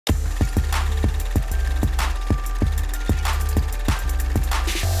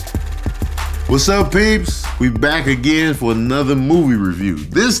What's up, peeps? We back again for another movie review.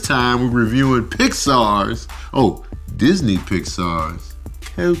 This time we're reviewing Disney-Pixar's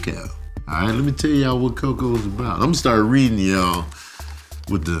Coco. All right, let me tell y'all what Coco is about. I'm gonna start reading y'all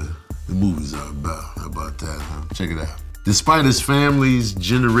what the movies are about. How about that, huh? Check it out. Despite his family's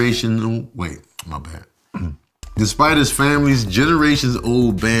generations-old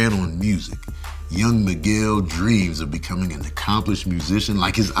ban on music, young Miguel dreams of becoming an accomplished musician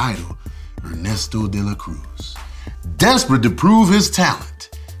like his idol, Ernesto de la Cruz. Desperate to prove his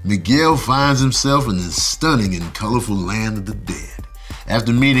talent, Miguel finds himself in the stunning and colorful land of the dead.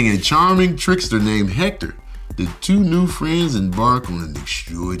 After meeting a charming trickster named Hector, the two new friends embark on an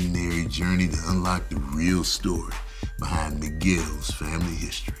extraordinary journey to unlock the real story behind Miguel's family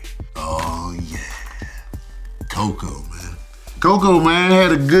history. Oh yeah, Coco, man. Coco, man,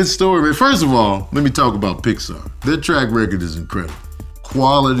 had a good story. But first of all, let me talk about Pixar. Their track record is incredible.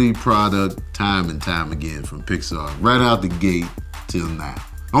 Quality product time and time again from Pixar, right out the gate till now.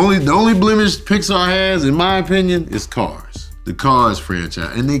 The only blemish Pixar has, in my opinion, is Cars. The Cars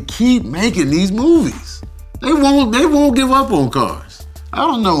franchise. And they keep making these movies. They won't give up on Cars. I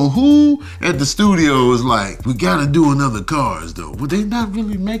don't know who at the studio is like, we gotta do another Cars though. But they not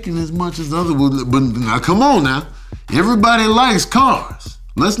really making as much as the other ones. But now come on now. Everybody likes Cars.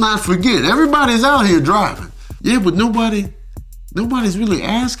 Let's not forget, everybody's out here driving. Yeah, but nobody's really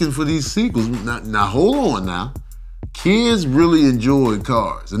asking for these sequels. Now hold on now. Kids really enjoy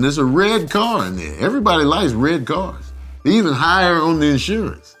Cars. And there's a red car in there. Everybody likes red cars. They even higher on the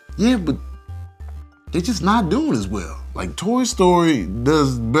insurance. Yeah, but they're just not doing as well. Like Toy Story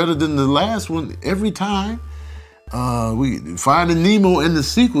does better than the last one every time. Finding Nemo and the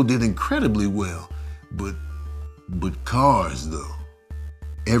sequel did incredibly well. But Cars though,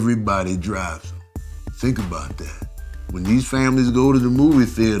 everybody drives them. Think about that. When these families go to the movie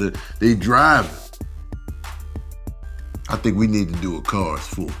theater, they drive it. I think we need to do a Cars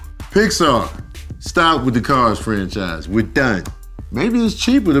 4. Pixar, stop with the Cars franchise. We're done. Maybe it's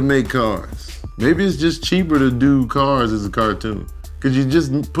cheaper to make Cars. Maybe it's just cheaper to do Cars as a cartoon. Because you're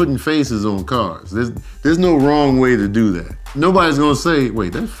just putting faces on cars. There's no wrong way to do that. Nobody's gonna say,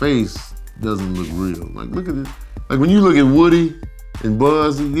 wait, that face doesn't look real. Like, look at it. Like when you look at Woody and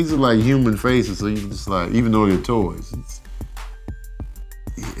Buzz, these are like human faces, so you just like, even though they're toys,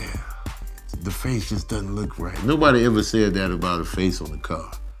 the face just doesn't look right. Nobody ever said that about a face on a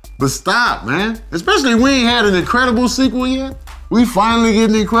car. But stop, man. Especially we ain't had an Incredibles sequel yet. We finally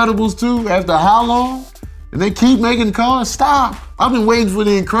getting Incredibles 2 after how long? And they keep making cars? Stop. I've been waiting for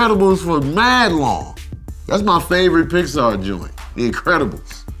the Incredibles for mad long. That's my favorite Pixar joint, the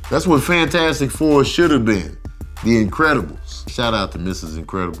Incredibles. That's what Fantastic Four should have been, the Incredibles. Shout out to Mrs.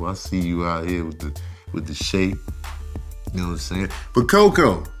 Incredible. I see you out here with the shape. You know what I'm saying? But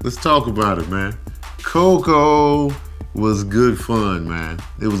Coco, let's talk about it, man. Coco was good fun, man.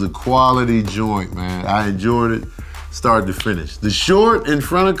 It was a quality joint, man. I enjoyed it start to finish. The short in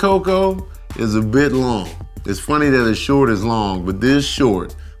front of Coco is a bit long. It's funny that a short is long, but this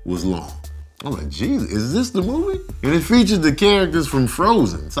short was long. I'm like, Jesus, is this the movie? And it features the characters from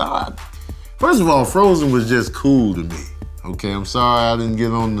Frozen. So first of all, Frozen was just cool to me. Okay, I'm sorry I didn't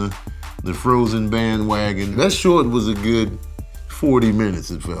get on the Frozen bandwagon. That short was a good 40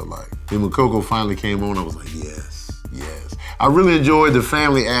 minutes, it felt like. Then when Coco finally came on, I was like, yes, yes. I really enjoyed the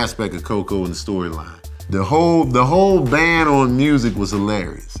family aspect of Coco and the storyline. The whole ban on music was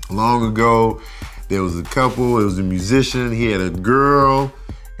hilarious. Long ago, there was a couple, it was a musician, he had a girl,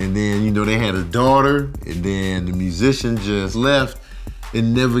 and then, you know, they had a daughter, and then the musician just left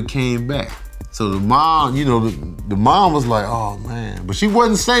and never came back. So the mom, you know, the mom was like, oh man, but she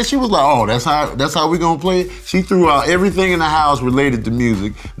wasn't saying, she was like, oh, that's how we gonna play it? She threw out everything in the house related to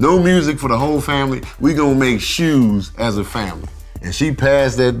music. No music for the whole family. We gonna make shoes as a family. And she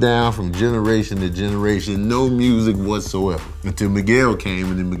passed that down from generation to generation, no music whatsoever. Until Miguel came,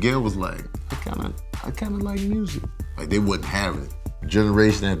 and then Miguel was like, I kinda like music. Like they wasn't having it.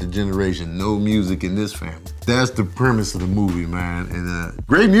 Generation after generation, no music in this family. That's the premise of the movie, man. And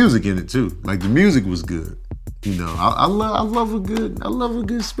great music in it too. Like the music was good. You know, I love a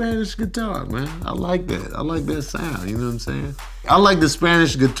good Spanish guitar, man. I like that. I like that sound, you know what I'm saying? I like the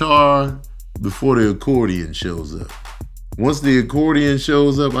Spanish guitar before the accordion shows up. Once the accordion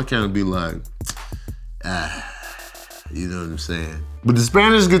shows up, I kind of be like, you know what I'm saying? But the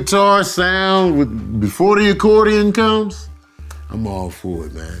Spanish guitar sound before the accordion comes, I'm all for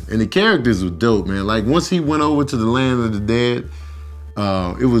it, man. And the characters were dope, man. Like once he went over to the land of the dead,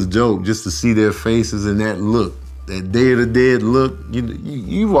 it was dope just to see their faces and that look. that Day of the Dead look.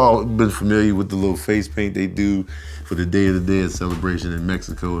 You've all been familiar with the little face paint they do for the Day of the Dead celebration in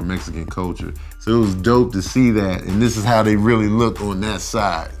Mexico and Mexican culture. So it was dope to see that, and this is how they really look on that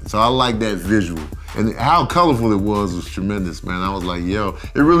side. So I like that visual. And how colorful it was tremendous, man. I was like, yo,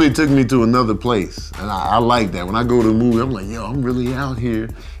 it really took me to another place. And I like that. When I go to a movie, I'm like, yo, I'm really out here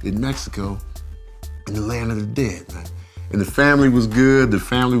in Mexico, in the land of the dead, man. And the family was good, the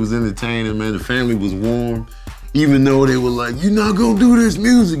family was entertaining, man. The family was warm. Even though they were like, you're not gonna do this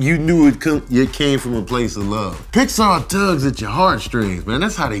music, you knew it came from a place of love. Pixar tugs at your heartstrings, man.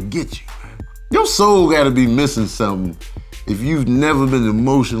 That's how they get you, man. Your soul gotta be missing something if you've never been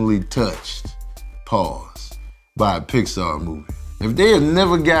emotionally touched, pause, by a Pixar movie. If they have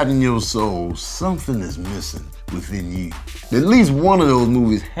never gotten your soul, something is missing within you. At least one of those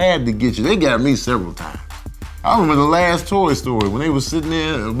movies had to get you. They got me several times. I remember the last Toy Story, when they were sitting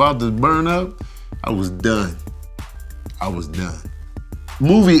there about to burn up, I was done. I was done.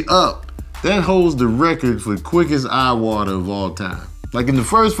 Movie Up, that holds the record for quickest eye water of all time. Like in the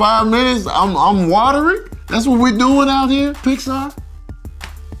first 5 minutes, I'm watering. That's what we're doing out here, Pixar.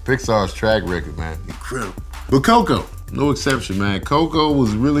 Pixar's track record, man, incredible. But Coco, no exception, man. Coco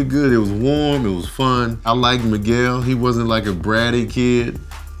was really good. It was warm, it was fun. I liked Miguel. He wasn't like a bratty kid.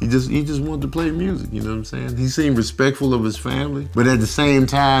 He just wanted to play music, you know what I'm saying? He seemed respectful of his family, but at the same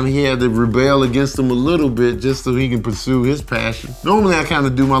time, he had to rebel against them a little bit just so he can pursue his passion. Normally, I kind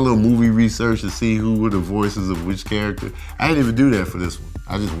of do my little movie research to see who were the voices of which character. I didn't even do that for this one.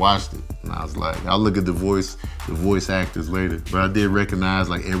 I just watched it, and I was like, I'll look at the voice actors later. But I did recognize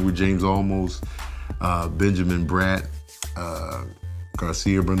like Edward James Olmos, Benjamin Bratt,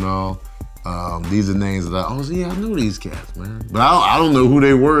 Garcia Bernal. These are names that I know these cats, man. But I don't know who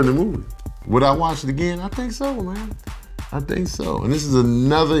they were in the movie. Would I watch it again? I think so, man. I think so. And this is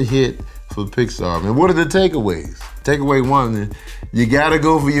another hit for Pixar, man. What are the takeaways? Takeaway one, you gotta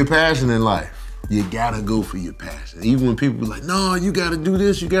go for your passion in life. You gotta go for your passion. Even when people be like, no, you gotta do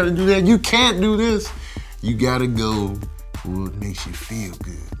this, you gotta do that. You can't do this. You gotta go for what makes you feel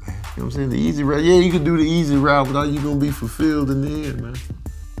good, man. You know what I'm saying? The easy route. Yeah, you can do the easy route, but are you gonna be fulfilled in the end, man?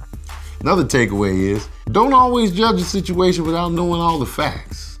 Another takeaway is, don't always judge a situation without knowing all the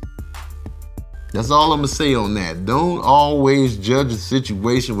facts. That's all I'm gonna say on that. Don't always judge a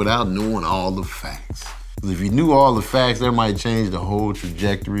situation without knowing all the facts. Because if you knew all the facts, that might change the whole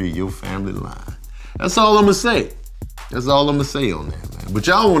trajectory of your family line. That's all I'm gonna say. That's all I'm gonna say on that, man. But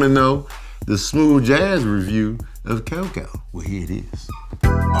y'all wanna know the smooth jazz review of Coco. Well, here it is.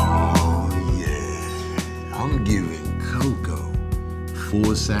 Oh yeah, I'm giving Coco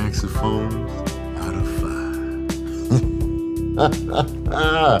 4 saxophones out of 5.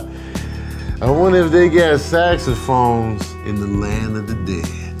 I wonder if they got saxophones in the land of the dead.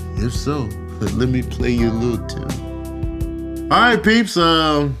 If so, let me play you a little tune. All right, peeps,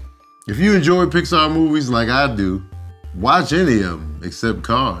 if you enjoy Pixar movies like I do, watch any of them except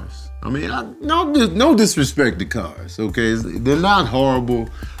Cars. I mean, no disrespect to Cars, okay? They're not horrible,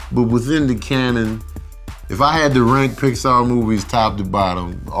 but within the canon, if I had to rank Pixar movies top to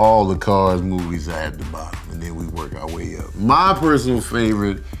bottom, all the Cars movies are at the bottom, and then we work our way up. My personal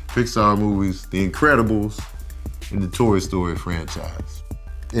favorite Pixar movies, The Incredibles and the Toy Story franchise.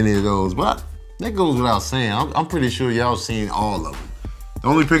 Any of those, but that goes without saying. I'm pretty sure y'all seen all of them. The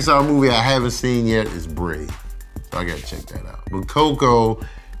only Pixar movie I haven't seen yet is Brave, so I gotta check that out. But Coco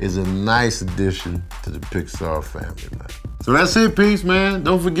is a nice addition to the Pixar family, man. So that's it, peeps, man.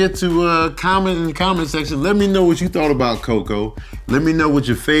 Don't forget to comment in the comment section. Let me know what you thought about Coco. Let me know what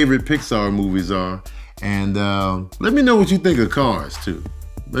your favorite Pixar movies are. And let me know what you think of Cars, too.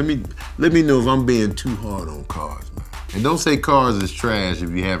 Let me know if I'm being too hard on Cars, man. And don't say Cars is trash if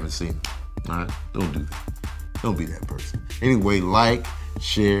you haven't seen it, all right? Don't do that. Don't be that person. Anyway, like,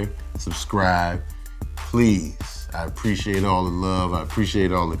 share, subscribe, please. I appreciate all the love. I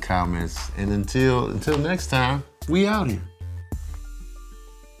appreciate all the comments. And until next time, we out here.